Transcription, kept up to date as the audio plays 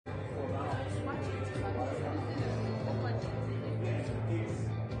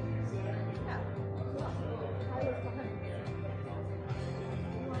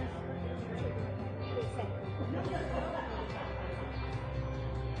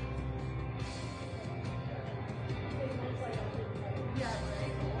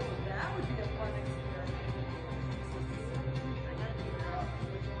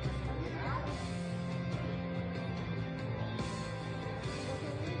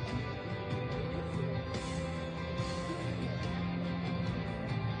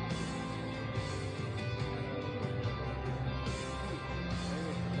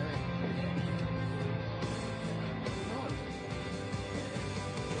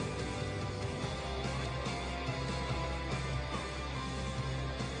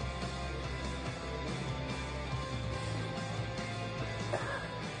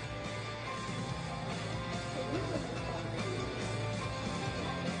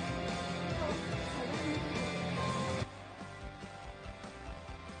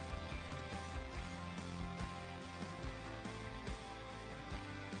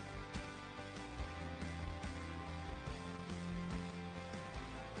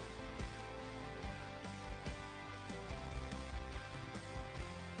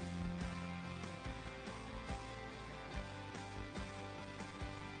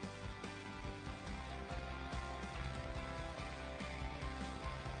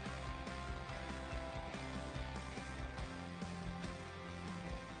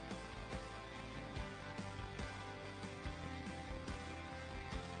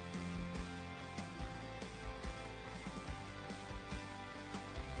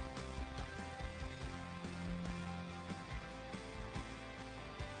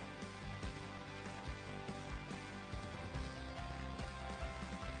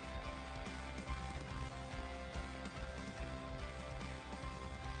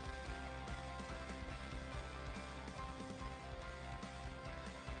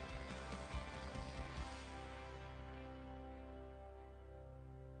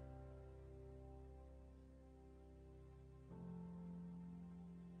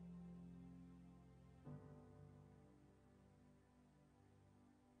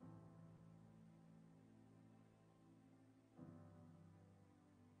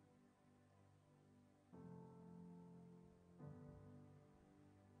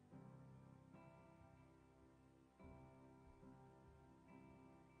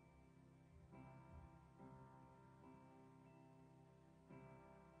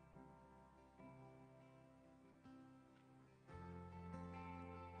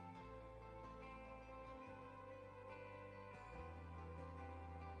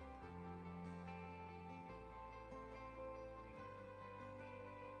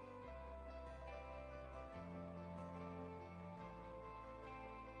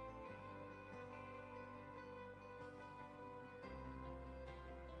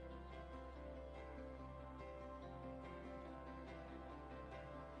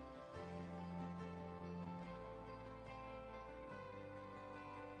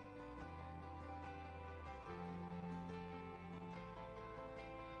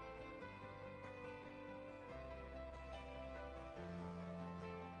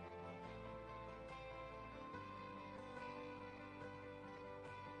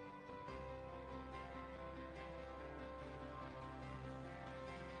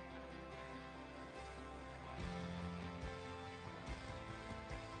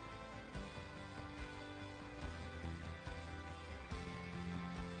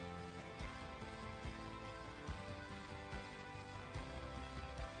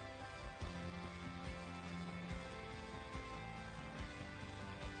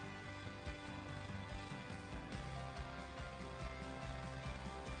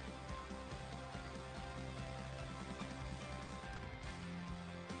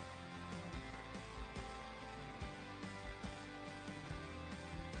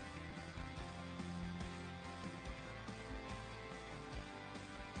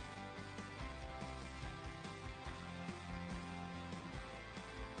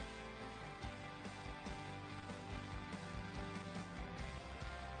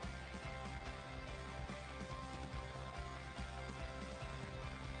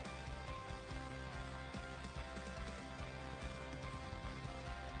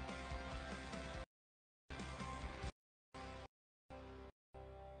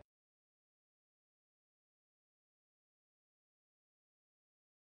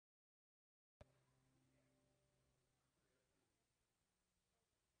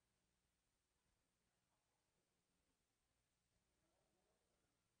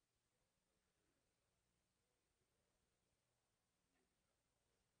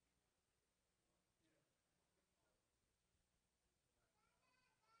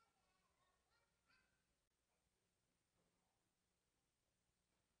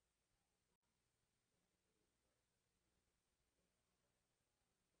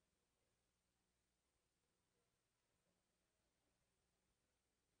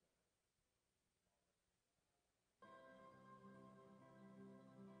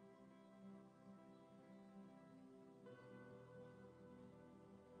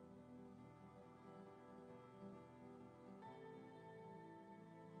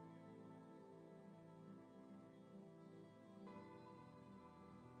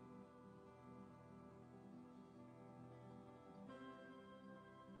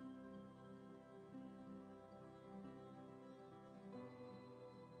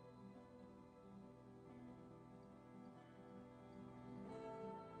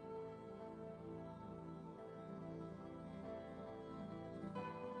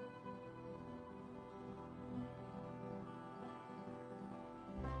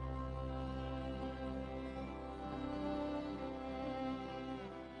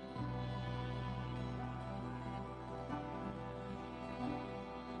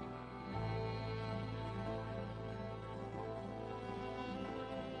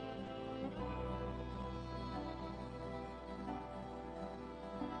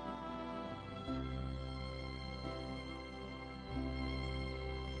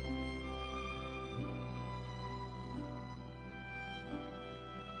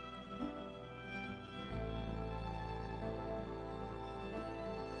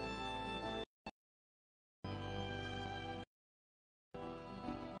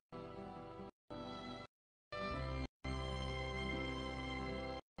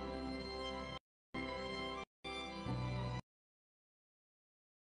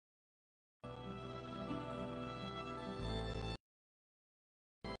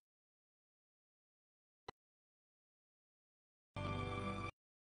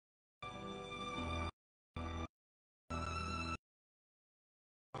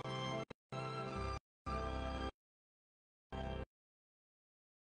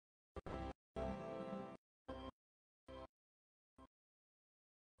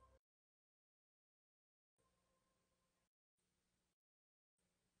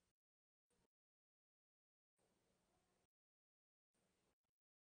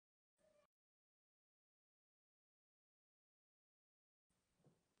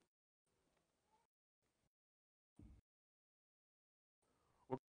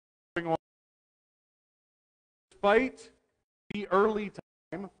on. Despite the early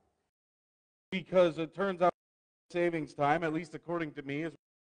time, because it turns out savings time, at least according to me, as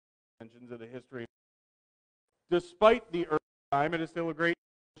mentions of the history. Despite the early time, it is still a great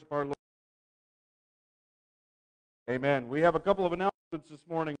worship our Lord. Amen. We have a couple of announcements this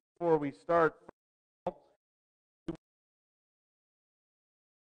morning before we start.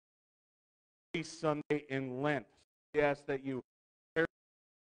 Sunday in Lent. We ask that you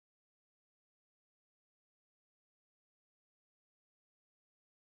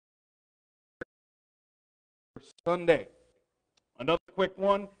Sunday. Another quick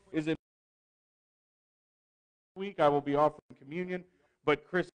one is in week. I will be offering communion, but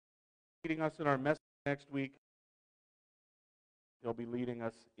Chris is leading us in our message next week. He'll be leading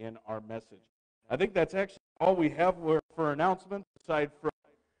us in our message. I think that's actually all we have for announcements. Aside from,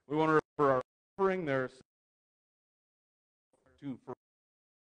 we want to refer our offering. There's to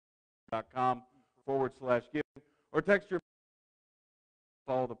 .com/giving, or text your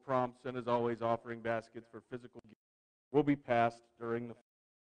follow the prompts, and as always, offering baskets for physical giving will be passed during the.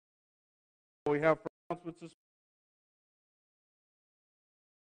 We have for announcements this.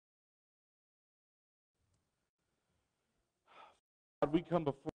 God, we come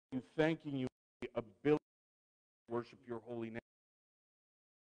before you, thanking you for the ability to worship your holy name.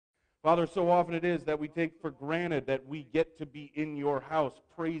 Father, so often it is that we take for granted that we get to be in your house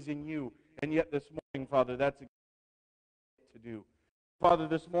praising you, and yet this morning, Father, that's to do. Father,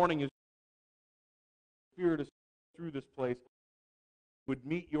 this morning, as Spirit is through this place, would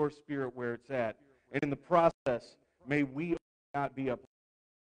meet your spirit where it's at, and in the process, may we not be up.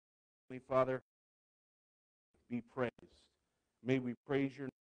 Father, be praised. May we praise your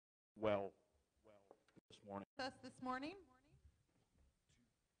name well this morning. Us this morning.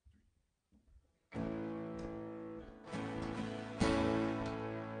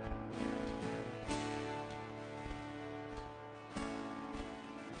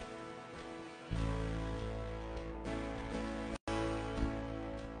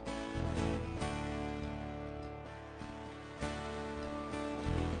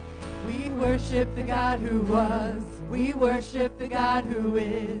 We worship the God who was. We worship the God who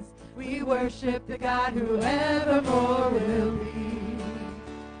is. We worship the God who evermore will be.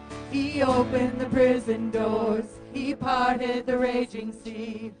 He opened the prison doors. He parted the raging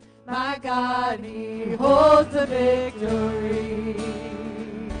sea. My God, he holds the victory.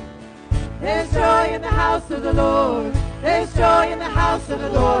 There's joy in the house of the Lord. There's joy in the house of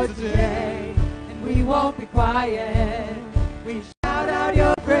the Lord today. And we won't be quiet. We shout out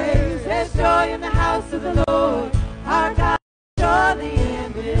your praise. There's joy in the house of the Lord. Our God is surely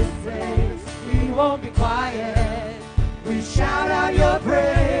in this place. We won't be quiet. We shout out your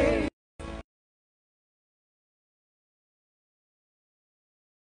praise.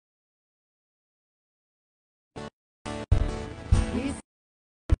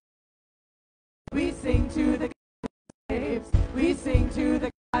 We sing to the God who saves. We sing to the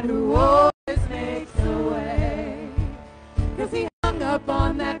God who always makes a way. 'Cause he hung up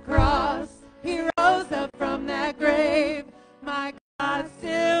on that cross. He rose up from that grave. My God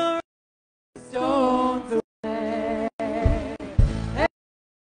still stones away.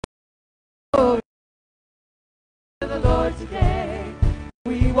 Oh, to the Lord today.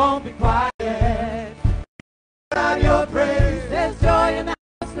 We won't be quiet. Shout your praise. There's joy in the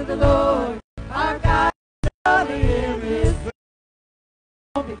house of the Lord. Our God is surely in his place.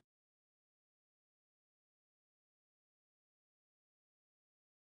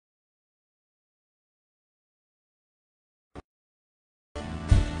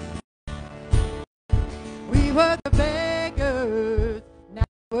 We were the beggars, now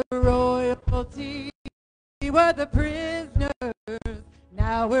we're royalty. We were the prisoners,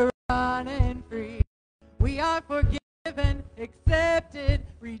 now we're running free. We are forgiven, accepted,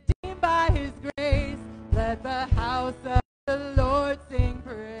 redeemed by his grace. Let the house of the Lord sing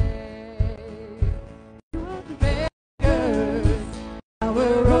praise. We were the beggars, now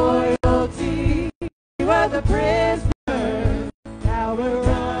we're royalty. We were the prisoners, now we're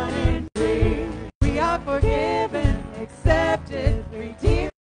running free. We are forgiven, accepted,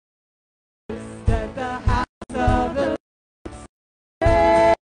 redeemed. Let the house of the Lord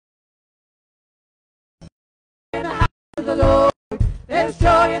sing. In the house of the Lord, there's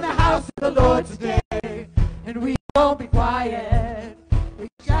joy in the house of the Lord today, and we won't be quiet. We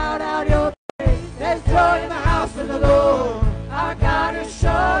shout out your praise. There's joy in the house of the Lord. Our God is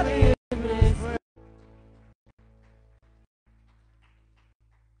surely in this place.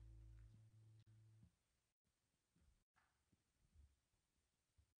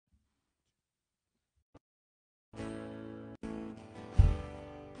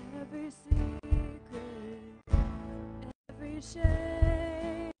 every secret, every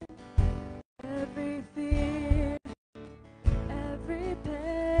shame, every fear, every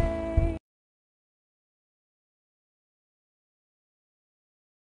pain.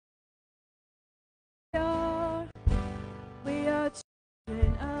 We are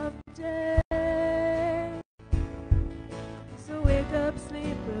children of the day. So wake up,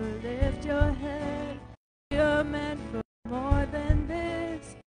 sleeper, lift your head. You're meant for more than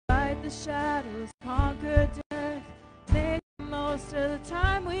this. Fight the shadows, conquer death. Make the most of the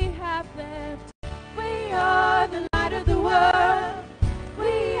time we have left. We are the light of the world.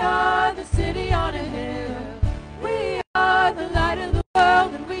 We are the city on a hill. We are the light of the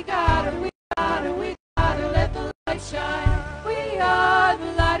world, and we gotta let the light shine. We are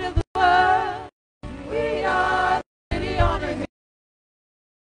the light of the world. We are the city on a hill.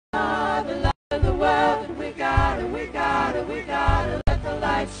 We are the light of the world, and we gotta let the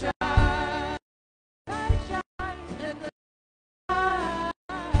light shine. Light shine, let the light.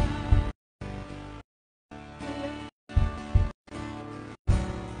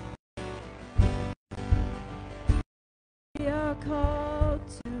 We are called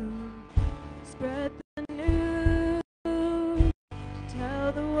to spread the news,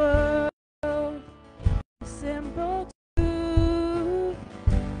 tell the world a simple truth.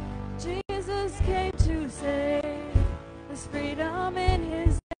 Jesus came to save, there's freedom in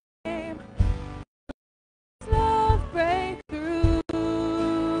his name. Love break through.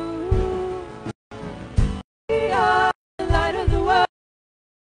 We are the light of the world.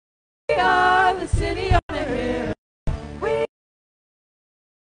 We are the city on a hill.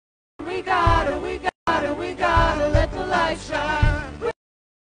 We gotta let the light shine. We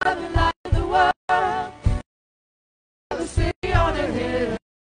are the light of the world. The city on a hill.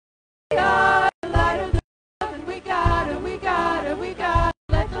 We are the light of the world, and we gotta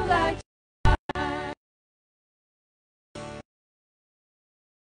let the light shine.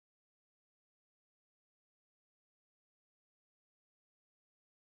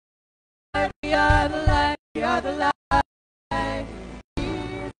 We are the light, we are the light.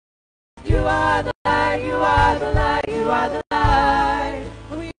 You are the light, you are the light, you are the light.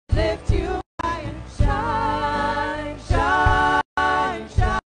 We lift you high and shine, shine,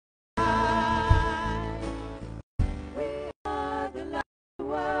 shine. We are the light of the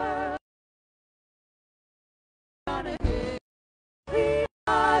world. On a hill. We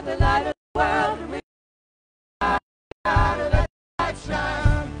are the light of the world, and we gotta let the light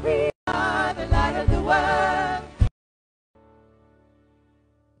shine. We are the light of the world.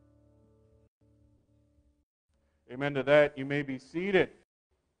 Amen to that. You may be seated.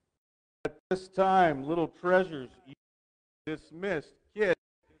 At this time, little treasures, you dismissed. Kids,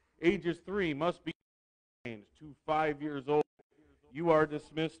 ages 3 must be changed to 5 years old. You are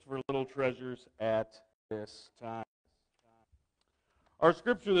dismissed for little treasures at this time. Our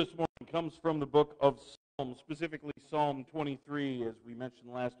scripture this morning comes from the book of Psalms, specifically Psalm 23, as we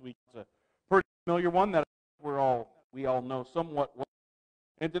mentioned last week. It's a pretty familiar one that we all know somewhat well.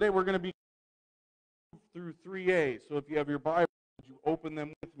 And today we're going to be through 3a. So if you have your Bible, would you open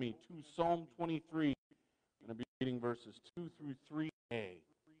them with me to Psalm 23. I'm going to be reading verses 2 through 3a. It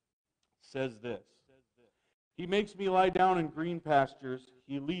says this: He makes me lie down in green pastures.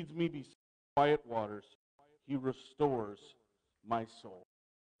 He leads me beside quiet waters. He restores my soul.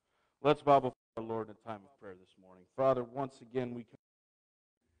 Let's bow before our Lord in a time of prayer this morning. Father, once again we come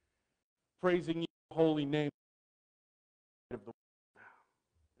praising your holy name of the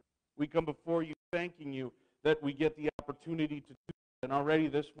We come before you thanking you that we get the opportunity to do that. And already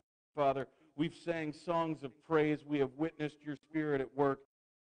this morning, Father, we've sang songs of praise. We have witnessed your Spirit at work.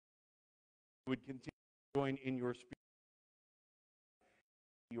 We would continue to join in your Spirit.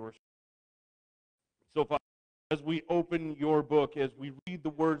 So, Father, as we open your book, as we read the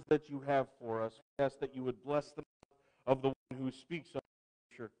words that you have for us, we ask that you would bless the mouth of the one who speaks of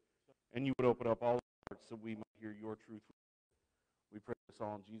Scripture, and you would open up all our hearts so we might hear your truth. We pray this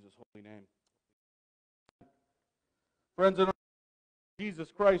all in Jesus' holy name. Friends, in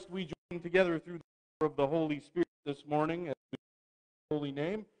Jesus Christ, we join together through the power of the Holy Spirit this morning as we holy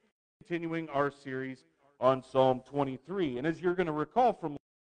name, continuing our series on Psalm 23. And as you're going to recall from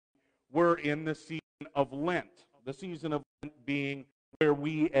we're in the season of Lent. The season of Lent being where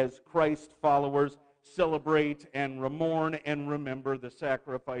we as Christ followers celebrate and mourn and remember the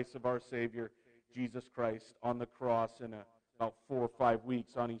sacrifice of our Savior, Jesus Christ, on the cross in about 4 or 5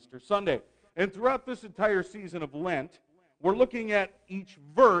 weeks on Easter Sunday. And throughout this entire season of Lent, we're looking at each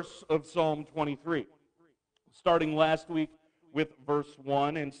verse of Psalm 23. Starting last week with verse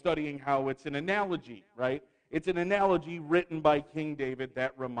 1 and studying how it's an analogy, right? It's an analogy written by King David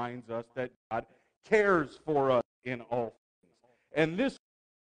that reminds us that God cares for us in all things. And this,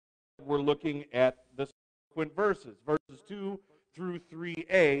 we're looking at the subsequent verses 2 through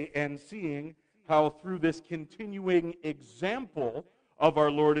 3a, and seeing how through this continuing example of our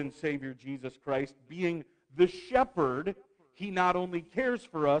Lord and Savior Jesus Christ being the shepherd, he not only cares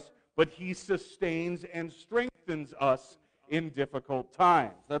for us, but he sustains and strengthens us in difficult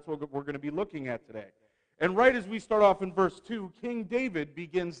times. That's what we're going to be looking at today. And right as we start off in verse 2, King David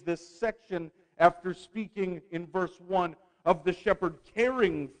begins this section after speaking in verse 1 of the shepherd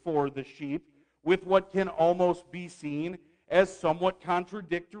caring for the sheep with what can almost be seen as somewhat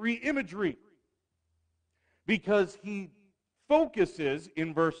contradictory imagery. Because he focuses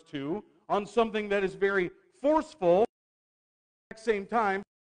in verse 2 on something that is very forceful, at the same time,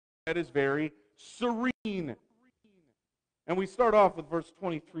 that is very serene. And we start off with verse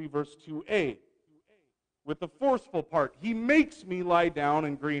 23, verse 2a, with the forceful part. He makes me lie down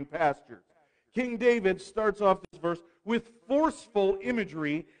in green pastures. King David starts off this verse with forceful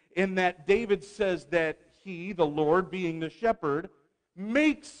imagery in that David says that he, the Lord, being the shepherd,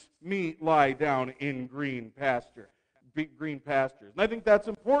 makes me lie down in green pastures. And I think that's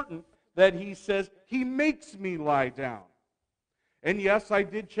important that he says he makes me lie down. And yes, I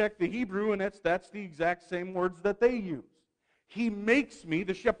did check the Hebrew, and that's the exact same words that they use. He makes me,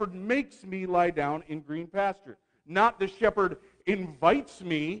 the shepherd makes me lie down in green pastures. Not the shepherd invites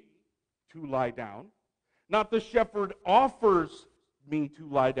me to lie down. Not the shepherd offers me to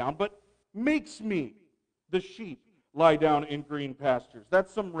lie down, but makes me, the sheep, lie down in green pastures.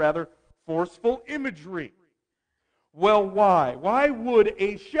 That's some rather forceful imagery. Well, why? Why would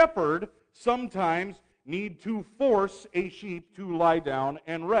a shepherd sometimes need to force a sheep to lie down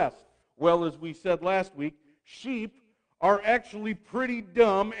and rest? Well, as we said last week, sheep are actually pretty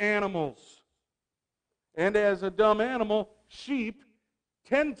dumb animals. And as a dumb animal, sheep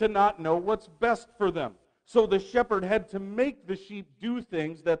tend to not know what's best for them. So the shepherd had to make the sheep do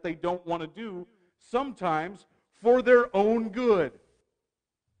things that they don't want to do, sometimes for their own good.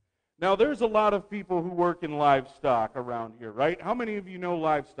 Now, there's a lot of people who work in livestock around here, right? How many of you know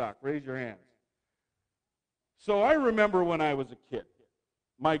livestock? Raise your hands. So I remember when I was a kid,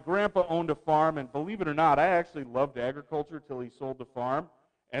 my grandpa owned a farm, and believe it or not, I actually loved agriculture till he sold the farm,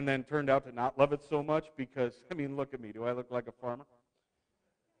 and then turned out to not love it so much because, I mean, look at me. Do I look like a farmer?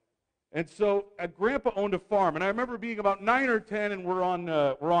 And so Grandpa owned a farm, and I remember being about 9 or 10, and we're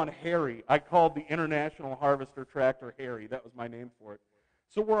on Harry. I called the International Harvester tractor Harry. That was my name for it.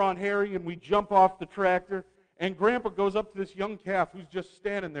 So we're on Harry, and we jump off the tractor, and Grandpa goes up to this young calf who's just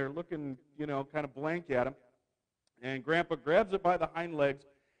standing there looking, kind of blank at him. And Grandpa grabs it by the hind legs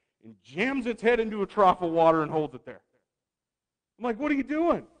and jams its head into a trough of water and holds it there. I'm like, what are you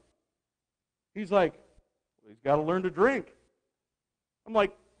doing? He's like, well, he's got to learn to drink. I'm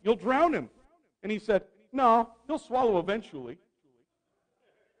like, you'll drown him. And he said, no, he'll swallow eventually.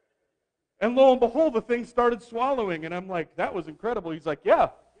 And lo and behold, the thing started swallowing. And I'm like, that was incredible. He's like, yeah,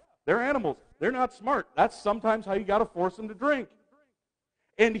 they're animals. They're not smart. That's sometimes how you got to force them to drink.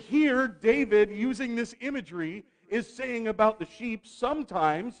 And here, David, using this imagery, is saying about the sheep,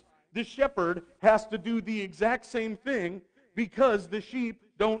 sometimes the shepherd has to do the exact same thing because the sheep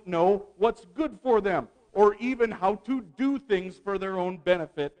don't know what's good for them, or even how to do things for their own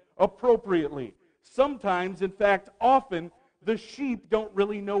benefit appropriately. Sometimes, in fact, often, the sheep don't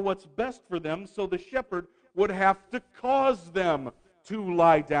really know what's best for them, so the shepherd would have to cause them to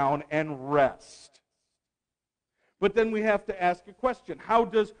lie down and rest. But then we have to ask a question. How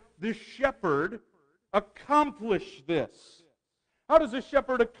does the shepherd accomplish this? How does a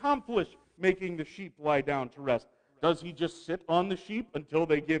shepherd accomplish making the sheep lie down to rest? Does he just sit on the sheep until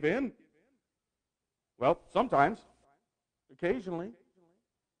they give in? Well, sometimes, occasionally.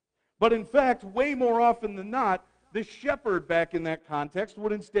 But in fact, way more often than not, the shepherd back in that context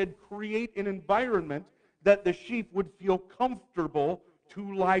would instead create an environment that the sheep would feel comfortable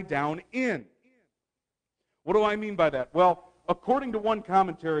to lie down in. What do I mean by that? Well, according to one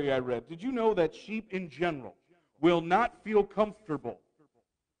commentary I read, did you know that sheep in general will not feel comfortable?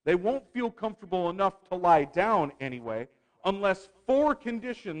 They won't feel comfortable enough to lie down anyway, unless 4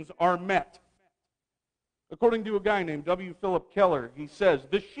 conditions are met. According to a guy named W. Philip Keller, he says,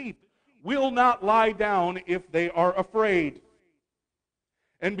 the sheep will not lie down if they are afraid.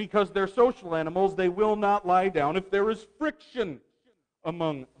 And because they're social animals, they will not lie down if there is friction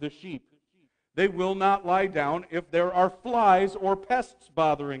among the sheep. They will not lie down if there are flies or pests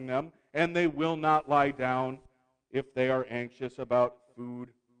bothering them, and they will not lie down if they are anxious about food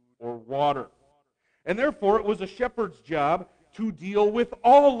or water. And therefore, it was a shepherd's job to deal with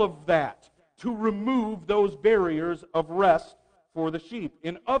all of that, to remove those barriers of rest for the sheep.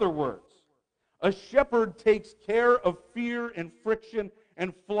 In other words, a shepherd takes care of fear and friction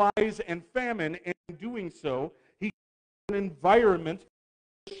and flies and famine, and in doing so, he creates an environment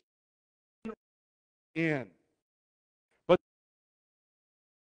in. But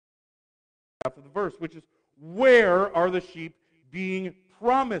half of the verse, which is, where are the sheep being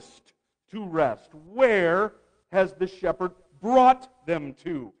promised to rest? Where has the shepherd brought them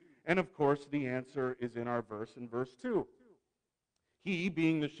to? And of course, the answer is in our verse, in verse 2. He,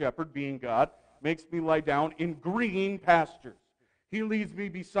 being the shepherd, being God, makes me lie down in green pastures. He leads me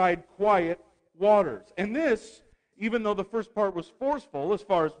beside quiet waters. And this, even though the first part was forceful as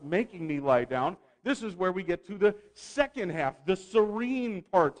far as making me lie down, this is where we get to the second half, the serene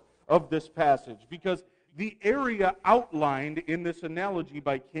part of this passage. Because the area outlined in this analogy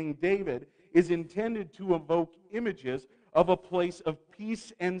by King David is intended to evoke images of a place of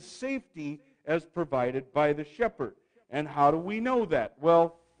peace and safety as provided by the shepherd. And how do we know that?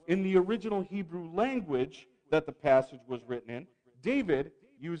 Well, in the original Hebrew language that the passage was written in, David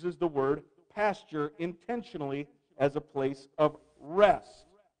uses the word pasture intentionally as a place of rest.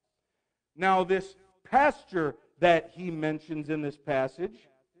 Now, this pasture that he mentions in this passage,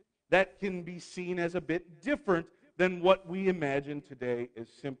 that can be seen as a bit different than what we imagine today as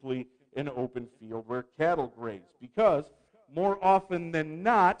simply an open field where cattle graze. Because more often than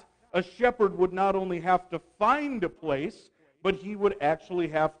not, a shepherd would not only have to find a place, but he would actually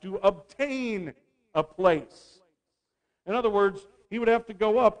have to obtain a place. In other words, he would have to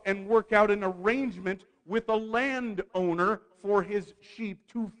go up and work out an arrangement with a landowner for his sheep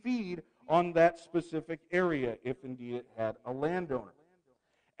to feed on that specific area, if indeed it had a landowner.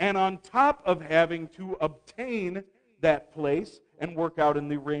 And on top of having to obtain that place and work out in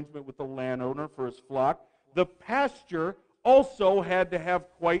the arrangement with the landowner for his flock, the pasture also had to have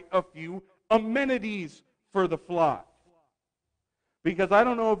quite a few amenities for the flock. Because I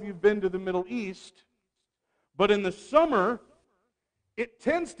don't know if you've been to the Middle East, but in the summer, it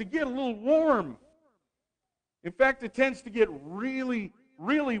tends to get a little warm. In fact, it tends to get really,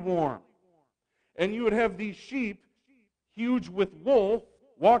 really warm. And you would have these sheep, huge with wool,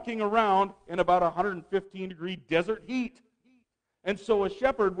 walking around in about 115-degree desert heat. And so a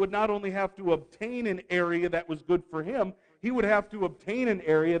shepherd would not only have to obtain an area that was good for him, he would have to obtain an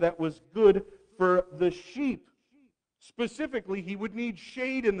area that was good for the sheep. Specifically, he would need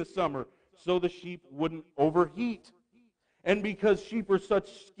shade in the summer so the sheep wouldn't overheat. And because sheep are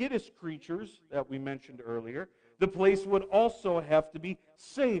such skittish creatures that we mentioned earlier, the place would also have to be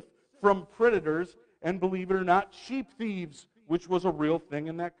safe from predators and, believe it or not, sheep thieves, which was a real thing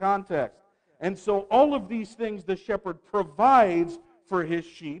in that context. And so all of these things the shepherd provides for his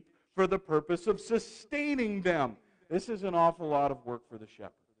sheep for the purpose of sustaining them. This is an awful lot of work for the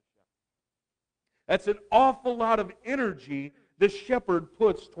shepherd. That's an awful lot of energy the shepherd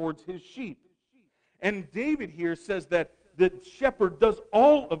puts towards his sheep. And David here says that the shepherd does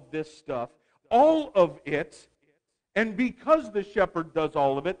all of this stuff, all of it, and because the shepherd does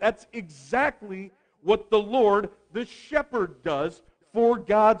all of it, that's exactly what the Lord, the shepherd, does for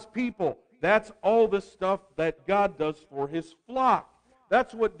God's people. That's all the stuff that God does for his flock.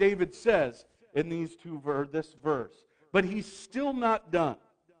 That's what David says in this verse. But he's still not done,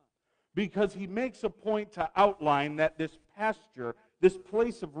 because he makes a point to outline that this pasture, this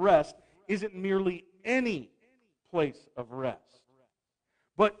place of rest, isn't merely any place of rest.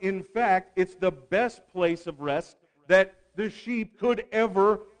 But in fact, it's the best place of rest that the sheep could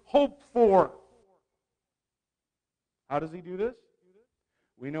ever hope for. How does he do this?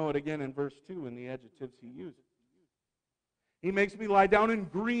 We know it again in verse 2 in the adjectives he uses. He makes me lie down in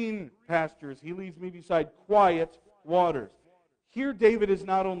green pastures. He leads me beside quiet waters. Here David is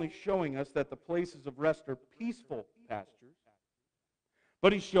not only showing us that the places of rest are peaceful pastures,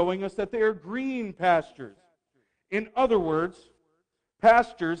 but he's showing us that they are green pastures. In other words,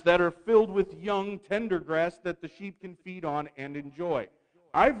 pastures that are filled with young, tender grass that the sheep can feed on and enjoy.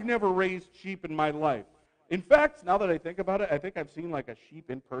 I've never raised sheep in my life. In fact, now that I think about it, I think I've seen like a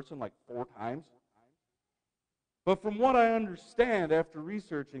sheep in person like 4 times. But from what I understand after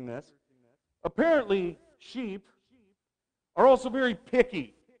researching this, apparently sheep are also very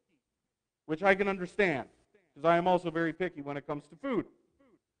picky, which I can understand, because I am also very picky when it comes to food.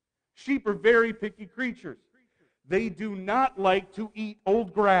 Sheep are very picky creatures. They do not like to eat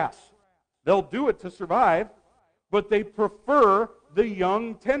old grass. They'll do it to survive, but they prefer the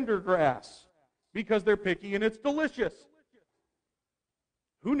young, tender grass because they're picky and it's delicious.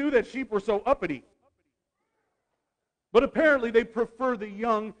 Who knew that sheep were so uppity? But apparently they prefer the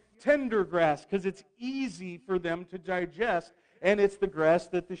young, tender grass because it's easy for them to digest, and it's the grass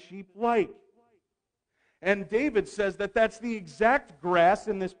that the sheep like. And David says that that's the exact grass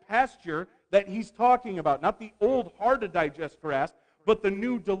in this pasture that he's talking about. Not the old, hard-to-digest grass, but the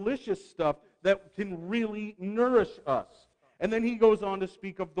new, delicious stuff that can really nourish us. And then he goes on to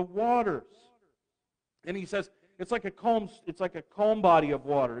speak of the waters. And he says, it's like a calm body of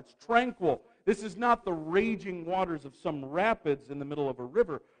water. It's tranquil. This is not the raging waters of some rapids in the middle of a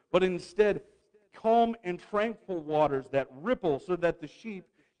river, but instead calm and tranquil waters that ripple so that the sheep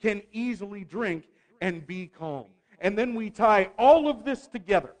can easily drink and be calm. And then we tie all of this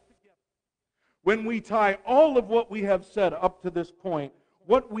together. When we tie all of what we have said up to this point,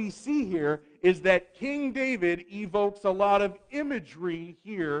 what we see here is that King David evokes a lot of imagery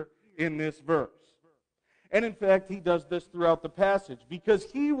here in this verse. And in fact, he does this throughout the passage because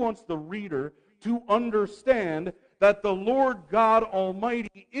he wants the reader to understand that the Lord God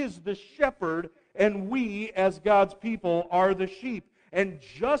Almighty is the shepherd and we as God's people are the sheep. And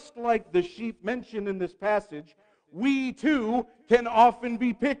just like the sheep mentioned in this passage, we too can often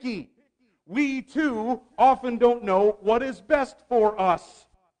be picky. We too often don't know what is best for us.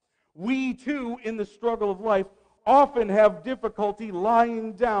 We too, in the struggle of life, often have difficulty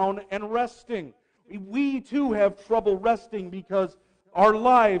lying down and resting. We too have trouble resting because our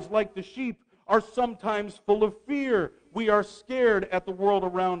lives, like the sheep, are sometimes full of fear. We are scared at the world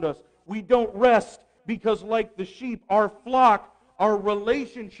around us. We don't rest because, like the sheep, our flock, our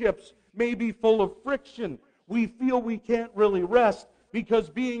relationships may be full of friction. We feel we can't really rest because,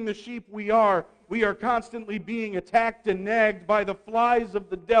 being the sheep we are constantly being attacked and nagged by the flies of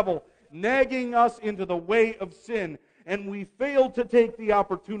the devil, nagging us into the way of sin. And we fail to take the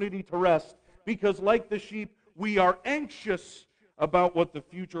opportunity to rest because, like the sheep, we are anxious about what the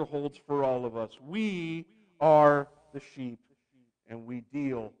future holds for all of us. We are the sheep, and we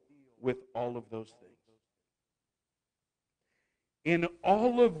deal with all of those things. In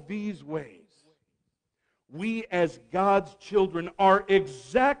all of these ways, we as God's children are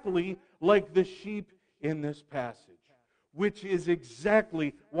exactly like the sheep in this passage, which is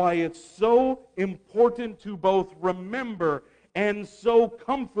exactly why it's so important to both remember and so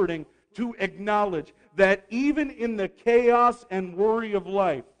comforting to acknowledge that even in the chaos and worry of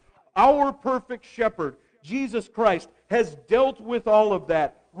life, our perfect shepherd, Jesus Christ, has dealt with all of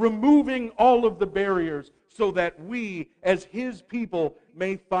that, removing all of the barriers so that we, as His people,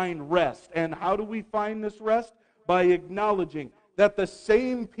 may find rest. And how do we find this rest? By acknowledging that the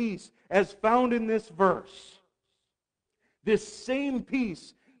same peace as found in this verse, this same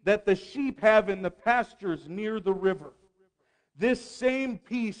peace that the sheep have in the pastures near the river, this same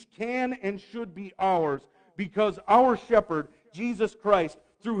peace can and should be ours because our shepherd, Jesus Christ,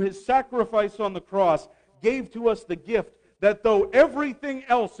 through His sacrifice on the cross, gave to us the gift that though everything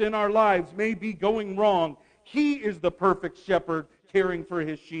else in our lives may be going wrong, He is the perfect shepherd caring for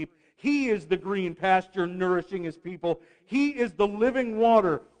His sheep. He is the green pasture nourishing His people. He is the living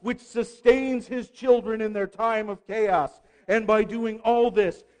water which sustains His children in their time of chaos. And by doing all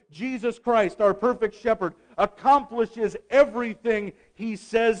this, Jesus Christ, our perfect shepherd, accomplishes everything He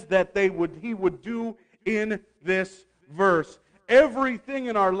says that He would do in this verse. Everything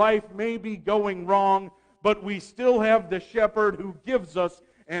in our life may be going wrong, but we still have the shepherd who gives us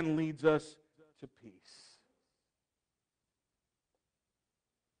and leads us to peace.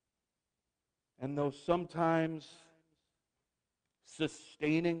 And though sometimes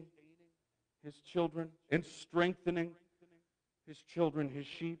sustaining His children and strengthening His children, His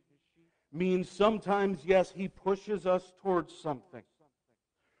sheep, means sometimes, yes, He pushes us towards something.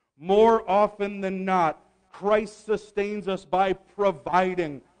 More often than not, Christ sustains us by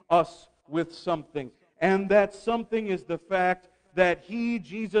providing us with something. And that something is the fact that He,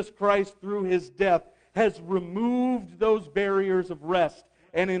 Jesus Christ, through His death, has removed those barriers of rest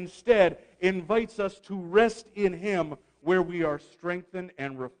and instead invites us to rest in Him, where we are strengthened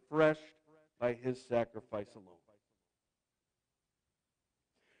and refreshed by His sacrifice alone.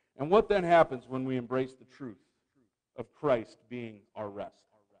 And what then happens when we embrace the truth of Christ being our rest?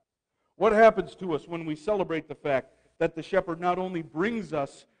 What happens to us when we celebrate the fact that the shepherd not only brings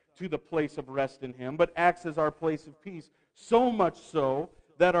us to the place of rest in Him, but acts as our place of peace, so much so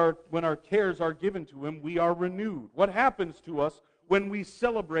that when our cares are given to Him, we are renewed? What happens to us when we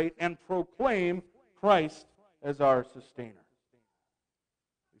celebrate and proclaim Christ as our sustainer?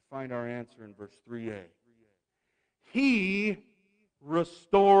 We find our answer in verse 3a. He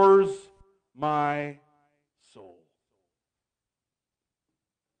restores my soul.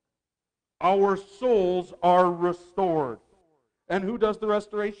 Our souls are restored. And who does the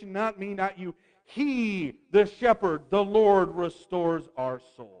restoration? Not me, not you. He, the shepherd, the Lord, restores our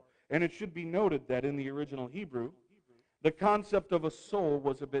soul. And it should be noted that in the original Hebrew, the concept of a soul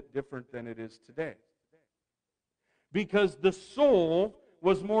was a bit different than it is today. Because the soul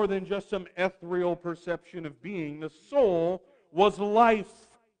was more than just some ethereal perception of being. The soul was life.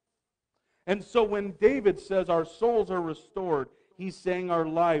 And so when David says our souls are restored, he's saying our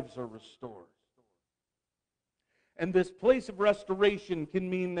lives are restored. And this place of restoration can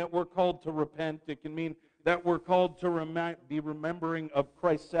mean that we're called to repent. It can mean that we're called to be remembering of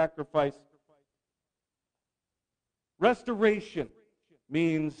Christ's sacrifice. Restoration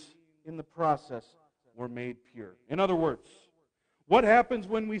means in the process we're made pure. In other words, what happens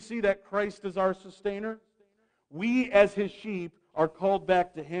when we see that Christ is our sustainer? We as his sheep are called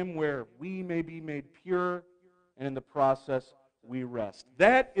back to him where we may be made pure, and in the process we rest.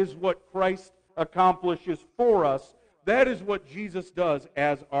 That is what Christ accomplishes for us. That is what Jesus does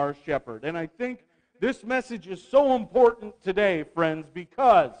as our shepherd. And I think this message is so important today, friends,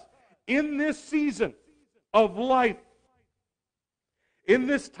 because in this season of life, in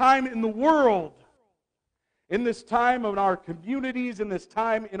this time in the world, in this time in our communities, in this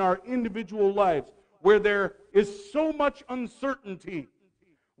time in our individual lives, where there is so much uncertainty,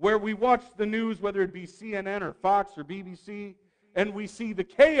 where we watch the news, whether it be CNN or Fox or BBC, and we see the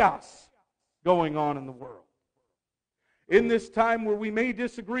chaos going on in the world. In this time where we may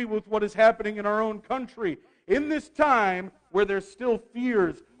disagree with what is happening in our own country, in this time where there's still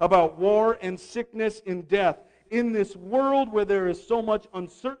fears about war and sickness and death, in this world where there is so much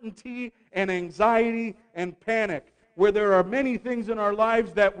uncertainty and anxiety and panic, where there are many things in our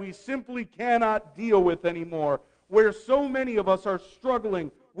lives that we simply cannot deal with anymore, where so many of us are struggling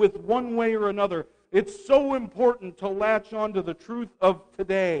with one way or another, it's so important to latch on to the truth of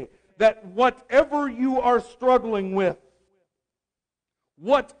today, that whatever you are struggling with,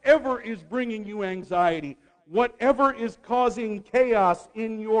 whatever is bringing you anxiety, whatever is causing chaos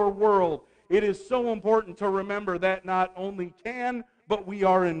in your world, it is so important to remember that not only can, but we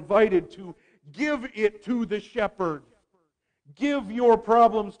are invited to give it to the shepherd. Give your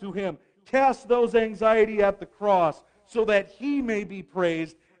problems to him. Cast those anxiety at the cross so that he may be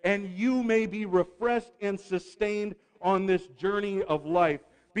praised and you may be refreshed and sustained on this journey of life.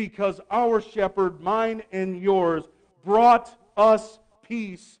 Because our shepherd, mine and yours, brought us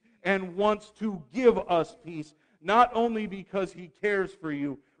peace and wants to give us peace, not only because he cares for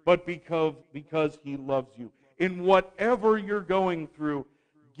you, but because he loves you. In whatever you're going through,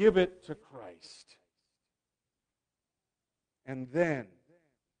 give it to Christ. And then,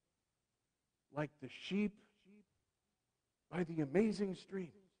 like the sheep by the amazing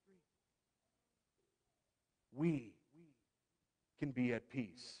stream, we can be at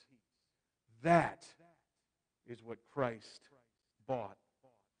peace. That is what Christ bought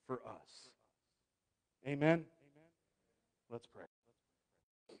for us. Amen? Let's pray.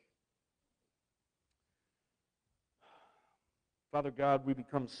 Father God, we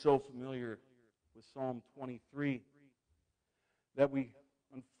become so familiar with Psalm 23 that we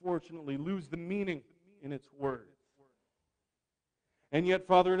unfortunately lose the meaning in its words. And yet,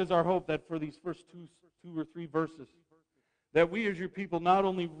 Father, it is our hope that for these first two or three verses, that we as your people not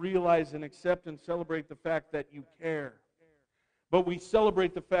only realize and accept and celebrate the fact that you care, but we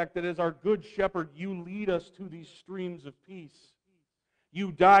celebrate the fact that as our good shepherd, you lead us to these streams of peace.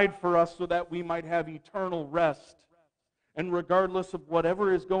 You died for us so that we might have eternal rest. And regardless of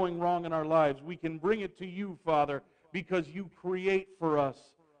whatever is going wrong in our lives, we can bring it to you, Father, because you create for us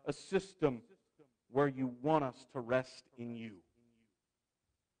a system where you want us to rest in you.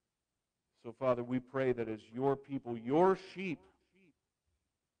 So, Father, we pray that as your people, your sheep,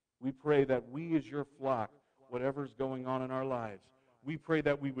 we pray that we as your flock, whatever's going on in our lives, we pray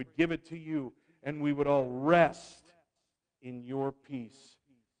that we would give it to you and we would all rest in your peace,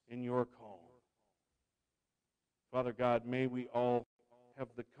 in your calm. Father God, may we all have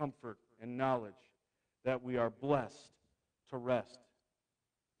the comfort and knowledge that we are blessed to rest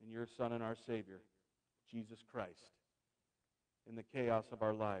in your Son and our Savior, Jesus Christ. In the chaos of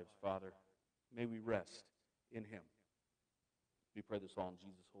our lives, Father, may we rest in him. We pray this all in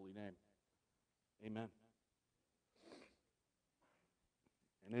Jesus' holy name. Amen.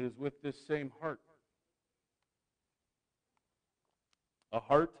 And it is with this same heart, a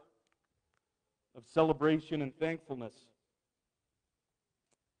heart of celebration and thankfulness.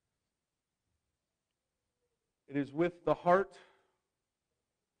 It is with the heart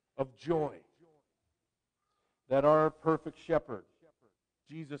of joy that our perfect shepherd,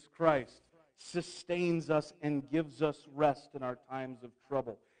 Jesus Christ, sustains us and gives us rest in our times of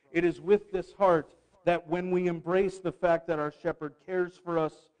trouble. It is with this heart that when we embrace the fact that our shepherd cares for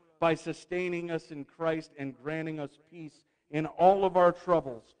us by sustaining us in Christ and granting us peace in all of our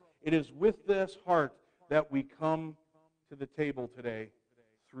troubles, it is with this heart that we come to the table today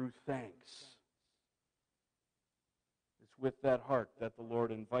through thanks. with that heart that the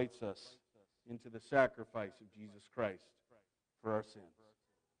Lord invites us into the sacrifice of Jesus Christ for our sins.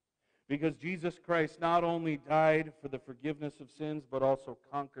 Because Jesus Christ not only died for the forgiveness of sins, but also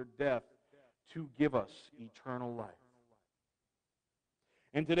conquered death to give us eternal life.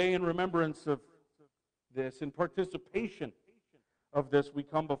 And today, in remembrance of this, in participation of this, we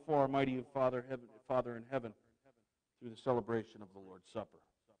come before our mighty Father in heaven through the celebration of the Lord's Supper.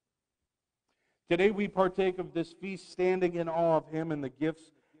 Today we partake of this feast standing in awe of Him and the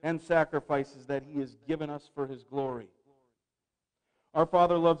gifts and sacrifices that He has given us for His glory. Our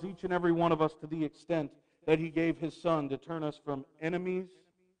Father loves each and every one of us to the extent that He gave His Son to turn us from enemies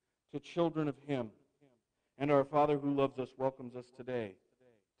to children of Him. And our Father who loves us welcomes us today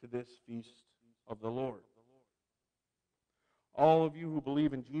to this feast of the Lord. All of you who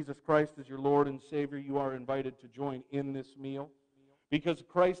believe in Jesus Christ as your Lord and Savior, you are invited to join in this meal, because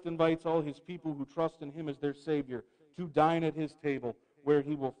Christ invites all His people who trust in Him as their Savior to dine at His table, where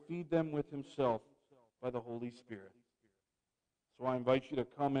He will feed them with Himself by the Holy Spirit. So I invite you to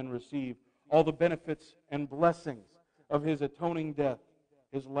come and receive all the benefits and blessings of His atoning death,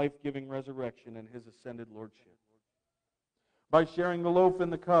 His life-giving resurrection, and His ascended Lordship. By sharing the loaf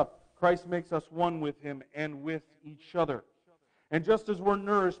and the cup, Christ makes us one with Him and with each other. And just as we're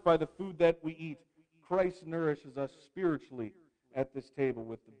nourished by the food that we eat, Christ nourishes us spiritually at this table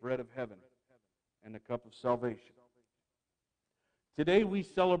with the bread of heaven and the cup of salvation. Today we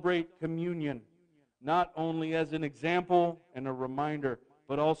celebrate communion, not only as an example and a reminder,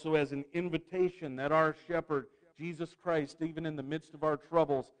 but also as an invitation that our shepherd, Jesus Christ, even in the midst of our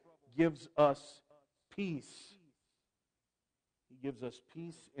troubles, gives us peace. He gives us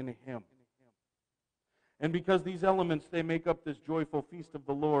peace in Him. And because these elements, they make up this joyful feast of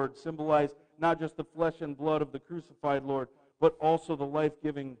the Lord, symbolize not just the flesh and blood of the crucified Lord, but also the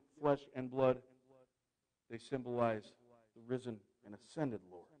life-giving flesh and blood. They symbolize the risen and ascended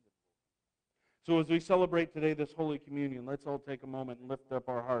Lord. So as we celebrate today this Holy Communion, let's all take a moment and lift up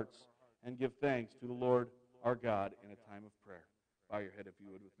our hearts and give thanks to the Lord our God in a time of prayer. Bow your head if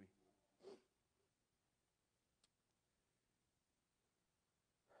you would with me.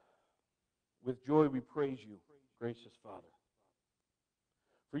 With joy we praise you, gracious Father.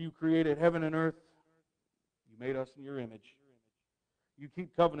 For you created heaven and earth. You made us in your image. You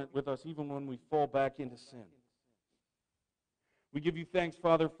keep covenant with us even when we fall back into sin. We give you thanks,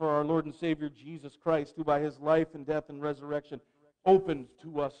 Father, for our Lord and Savior Jesus Christ, who by His life and death and resurrection opened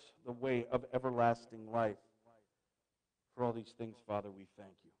to us the way of everlasting life. For all these things, Father, we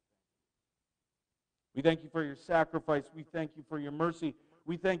thank you. We thank you for your sacrifice. We thank you for your mercy.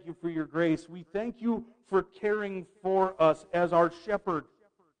 We thank you for your grace. We thank you for caring for us as our shepherd,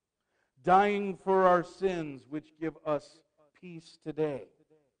 dying for our sins, which give us peace today.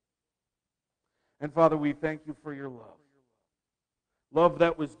 And Father, we thank you for your love. Love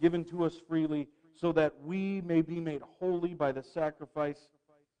that was given to us freely so that we may be made holy by the sacrifice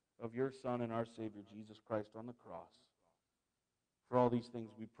of your Son and our Savior, Jesus Christ, on the cross. For all these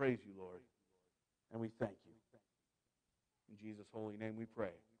things we praise you, Lord, and we thank you. In Jesus' holy name we pray.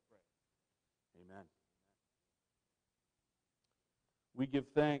 Amen. We give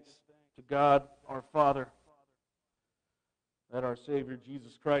thanks to God, our Father, that our Savior,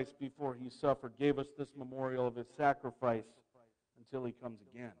 Jesus Christ, before He suffered, gave us this memorial of His sacrifice until He comes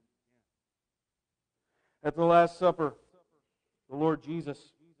again. At the Last Supper, the Lord Jesus,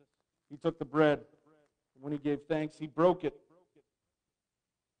 He took the bread, and when He gave thanks, He broke it.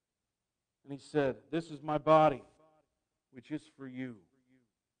 And He said, "This is my body, which is for you.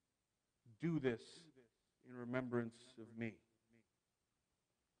 Do this in remembrance of me."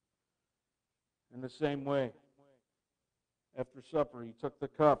 In the same way, after supper, He took the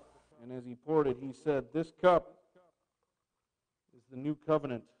cup, and as He poured it, He said, "This cup is the new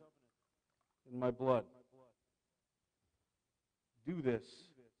covenant in my blood. Do this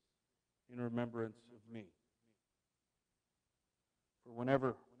in remembrance of me." For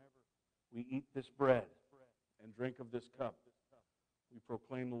whenever we eat this bread and drink of this cup, we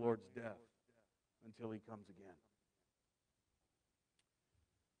proclaim the Lord's death until He comes again.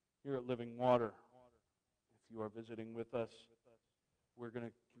 Here at Living Water, if you are visiting with us, we're going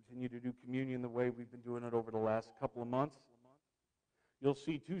to continue to do communion the way we've been doing it over the last couple of months. You'll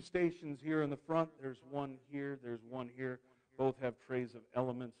see two stations here in the front. There's one here, there's one here. Both have trays of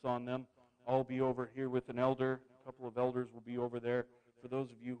elements on them. I'll be over here with an elder. A couple of elders will be over there. For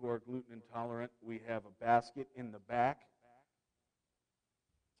those of you who are gluten intolerant, we have a basket in the back.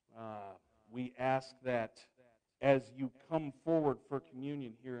 We ask that as you come forward for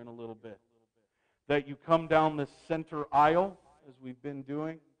communion here in a little bit, that you come down the center aisle, as we've been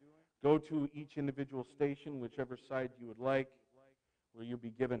doing. Go to each individual station, whichever side you would like, where you'll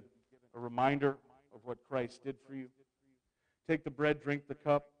be given a reminder of what Christ did for you. Take the bread, drink the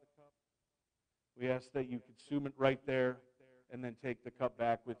cup. We ask that you consume it right there, and then take the cup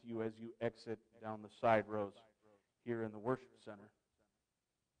back with you as you exit down the side rows here in the worship center.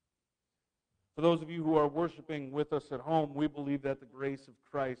 For those of you who are worshiping with us at home, we believe that the grace of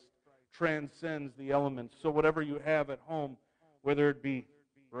Christ transcends the elements. So whatever you have at home, whether it be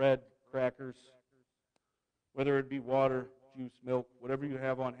bread, crackers, whether it be water, juice, milk, whatever you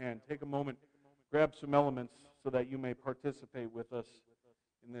have on hand, take a moment, grab some elements so that you may participate with us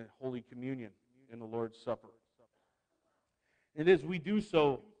in the Holy Communion, in the Lord's Supper. And as we do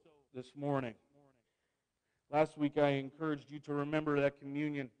so this morning, last week I encouraged you to remember that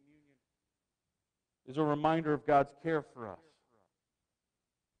communion is a reminder of God's care for us.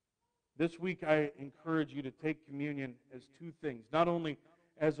 This week I encourage you to take communion as two things, not only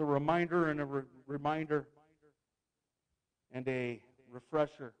as a reminder and a reminder and a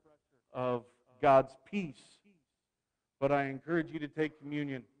refresher of God's peace, but I encourage you to take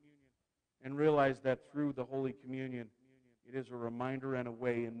communion and realize that through the Holy Communion, it is a reminder and a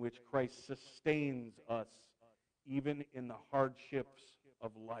way in which Christ sustains us even in the hardships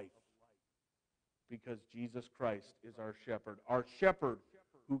of life, because Jesus Christ is our shepherd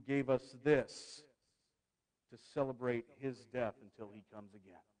who gave us this to celebrate his death until he comes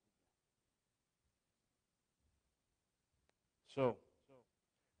again. So,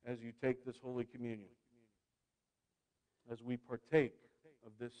 as you take this Holy Communion, as we partake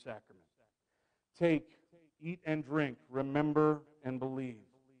of this sacrament, take, eat, and drink, remember and believe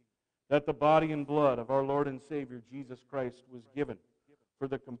that the body and blood of our Lord and Savior Jesus Christ was given for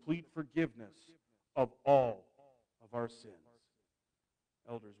the complete forgiveness of all of our sins.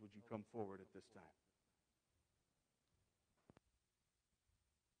 Elders, would you come forward at this time?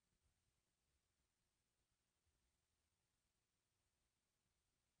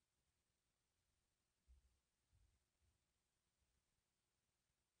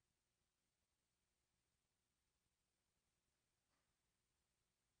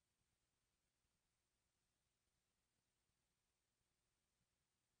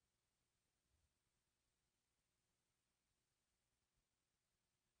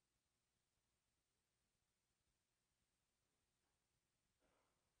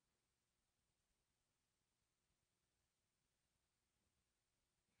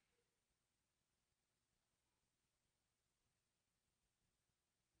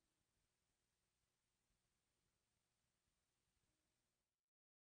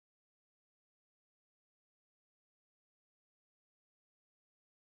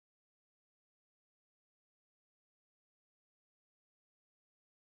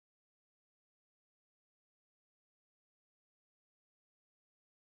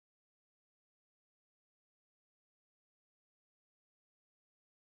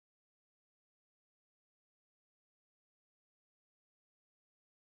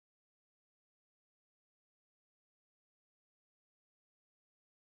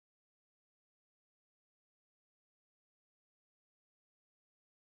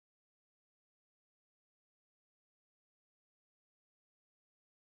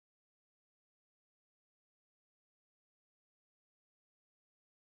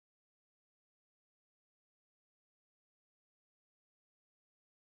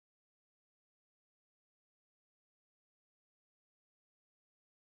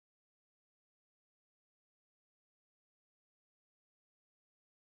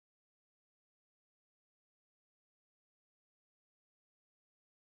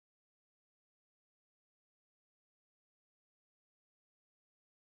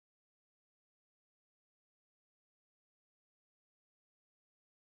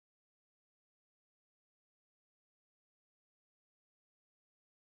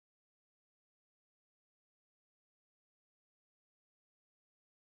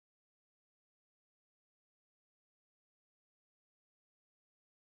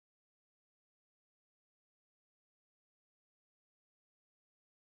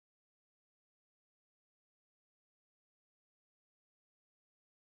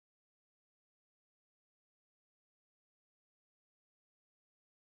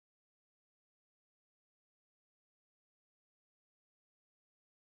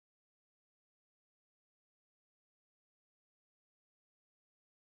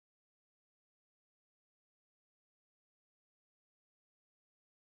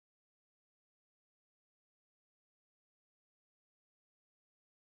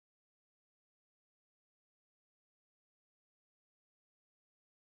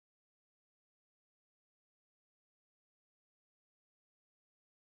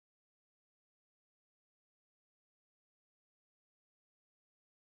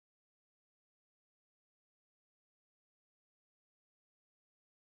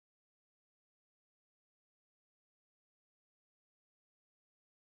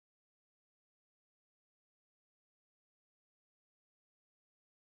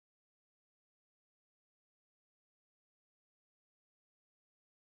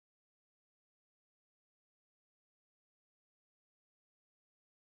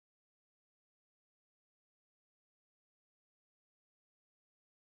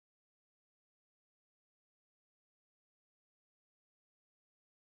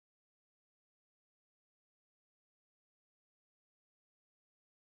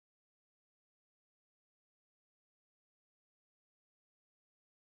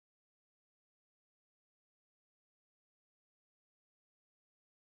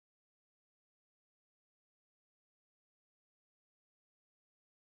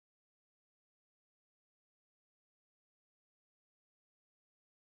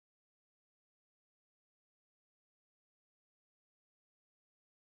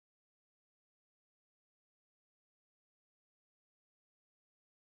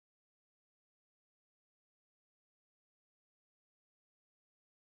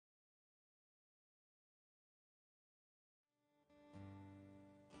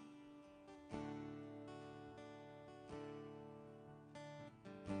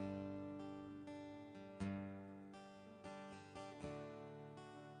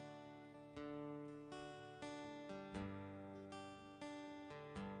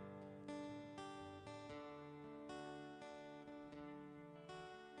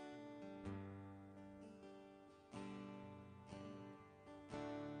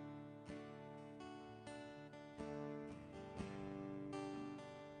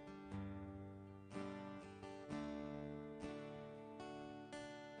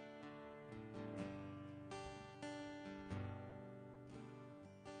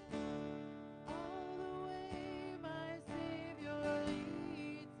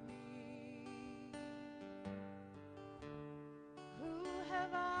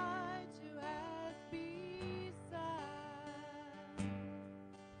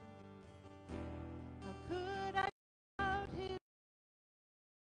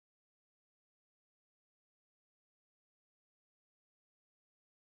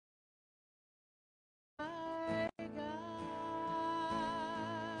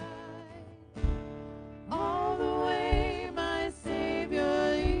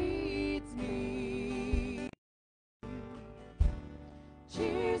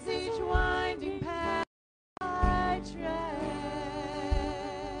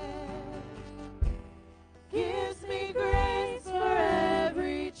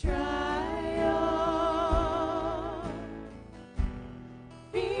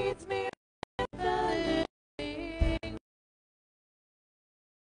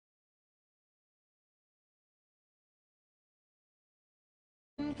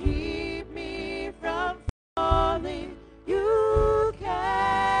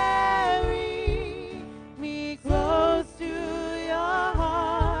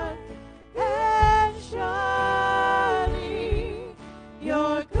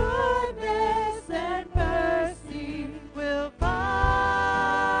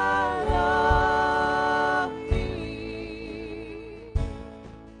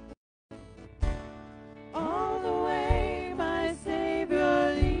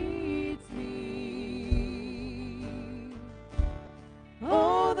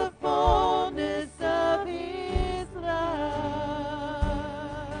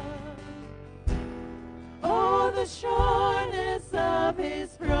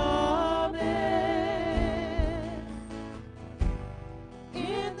 His promise.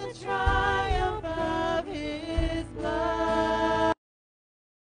 In the triumph of His blood.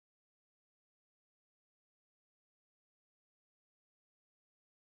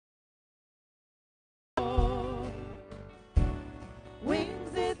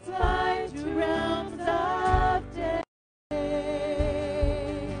 Wings its light to realms of day.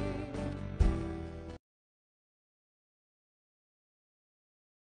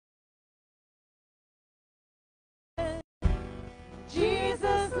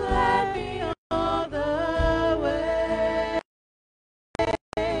 Jesus led me all the way.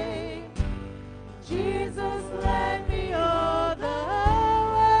 Jesus led me all the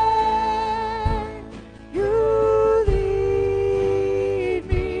way. You lead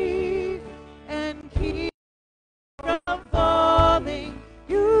me and keep me from falling.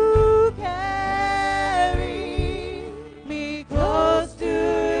 You carry me close to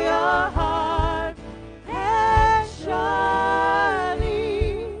your heart. And surely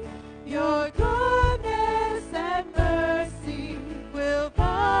your goodness and mercy will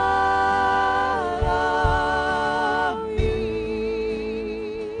follow me.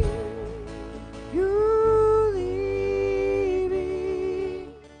 You lead me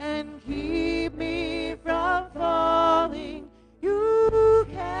and keep me from falling. You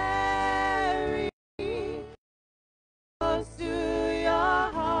carry me close to your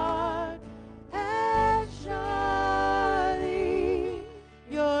heart. And surely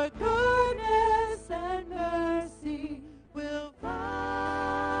your goodness and mercy will follow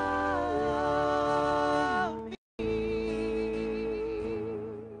me.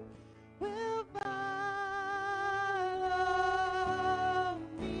 Will follow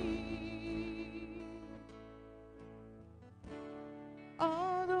me.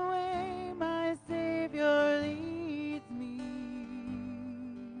 All the way my Savior leads me.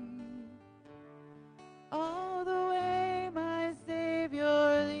 All the way my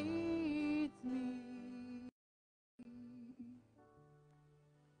Savior leads me.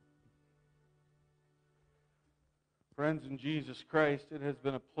 Friends in Jesus Christ, it has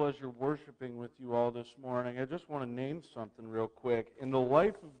been a pleasure worshiping with you all this morning. I just want to name something real quick. In the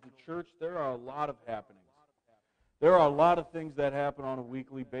life of the church, there are a lot of happenings. There are a lot of things that happen on a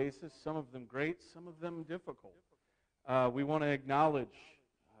weekly basis, some of them great, some of them difficult. We want to acknowledge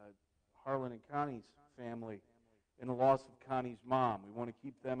Harlan and Connie's family in the loss of Connie's mom. We want to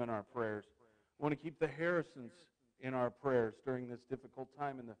keep them in our prayers. We want to keep the Harrisons in our prayers during this difficult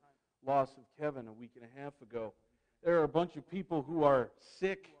time in the loss of Kevin a week and a half ago. There are a bunch of people who are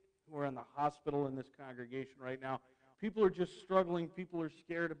sick, who are in the hospital in this congregation right now. People are just struggling. People are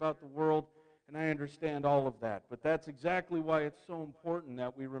scared about the world, and I understand all of that. But that's exactly why it's so important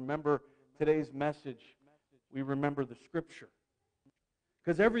that we remember today's message. We remember the Scripture.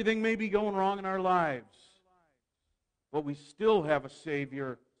 Because everything may be going wrong in our lives, but we still have a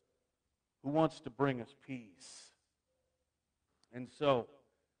Savior who wants to bring us peace. And so,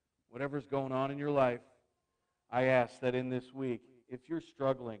 whatever's going on in your life, I ask that in this week, if you're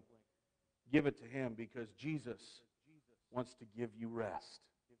struggling, give it to Him, because Jesus wants to give you rest.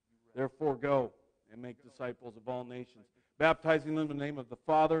 Therefore, go and make disciples of all nations, baptizing them in the name of the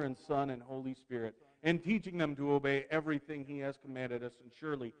Father and Son and Holy Spirit, and teaching them to obey everything He has commanded us. And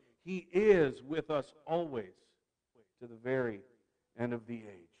surely He is with us always to the very end of the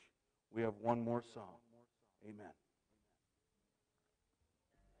age. We have one more song. Amen.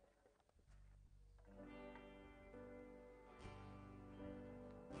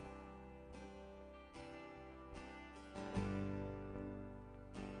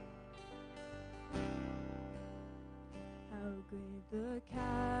 How great the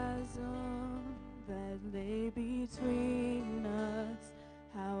chasm that lay between us,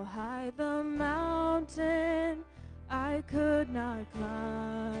 how high the mountain I could not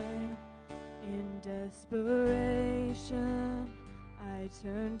climb. In desperation, I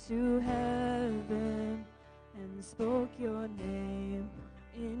turned to heaven and spoke your name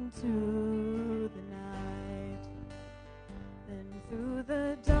into the night. Then through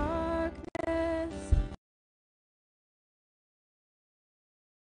the darkness,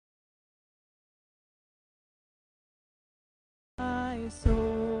 my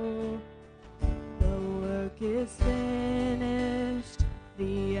soul, the work is finished,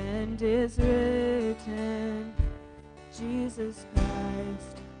 the end is written. Jesus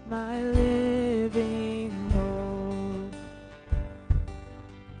Christ, my living hope.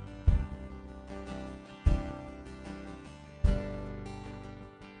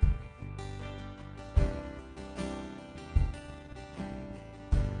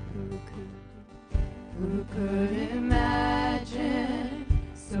 Who could imagine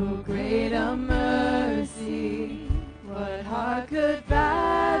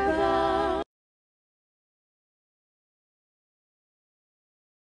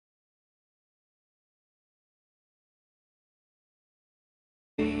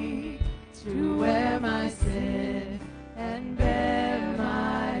to wear my sin and bear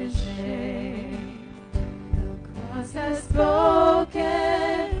my shame. The cross has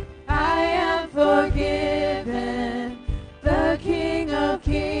spoken, I am forgiven. The King of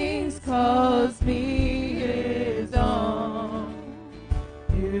Kings calls me his own.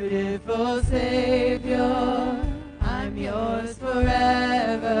 Beautiful Savior, I'm yours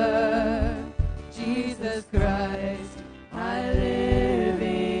forever. Jesus Christ, my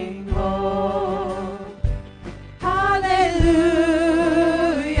living hope. Hallelujah,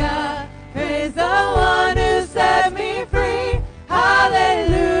 praise the one who set me free. Hallelujah,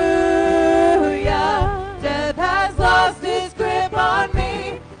 death has lost its grip on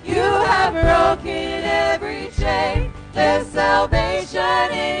me. You have broken every chain. There's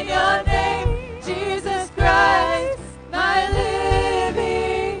salvation in your name, Jesus Christ, my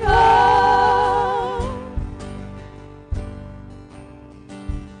living hope.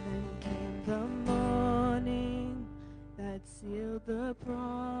 Then came the morning that sealed the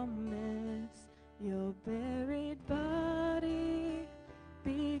promise. Your buried body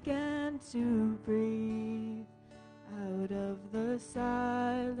began to breathe. Out of the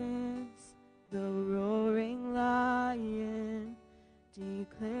silence, the roaring lion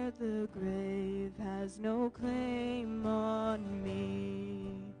declared the grave has no claim on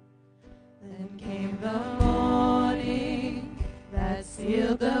me. Then came the morning that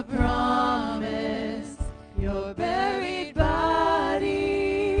sealed the promise. Your buried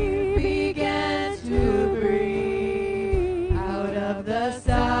body began to breathe. Out of the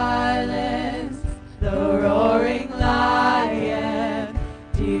silence, the roaring lion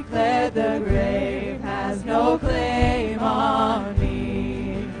declared the grave